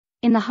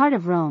In the heart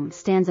of Rome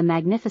stands a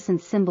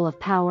magnificent symbol of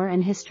power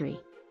and history.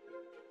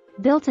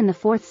 Built in the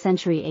 4th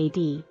century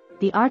AD,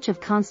 the Arch of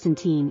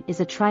Constantine is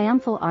a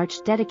triumphal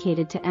arch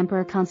dedicated to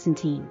Emperor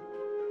Constantine.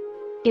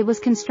 It was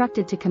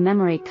constructed to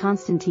commemorate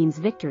Constantine's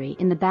victory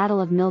in the Battle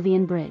of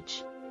Milvian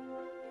Bridge.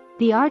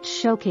 The arch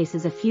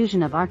showcases a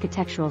fusion of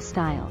architectural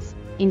styles,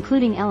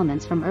 including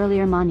elements from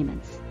earlier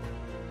monuments.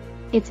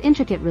 Its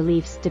intricate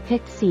reliefs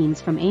depict scenes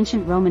from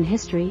ancient Roman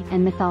history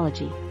and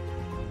mythology.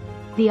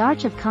 The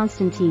Arch of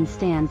Constantine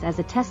stands as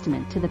a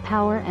testament to the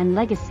power and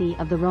legacy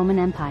of the Roman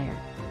Empire.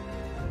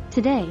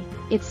 Today,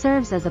 it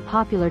serves as a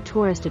popular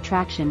tourist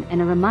attraction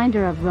and a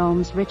reminder of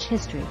Rome's rich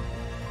history.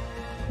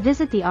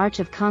 Visit the Arch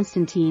of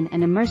Constantine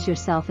and immerse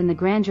yourself in the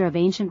grandeur of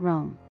ancient Rome.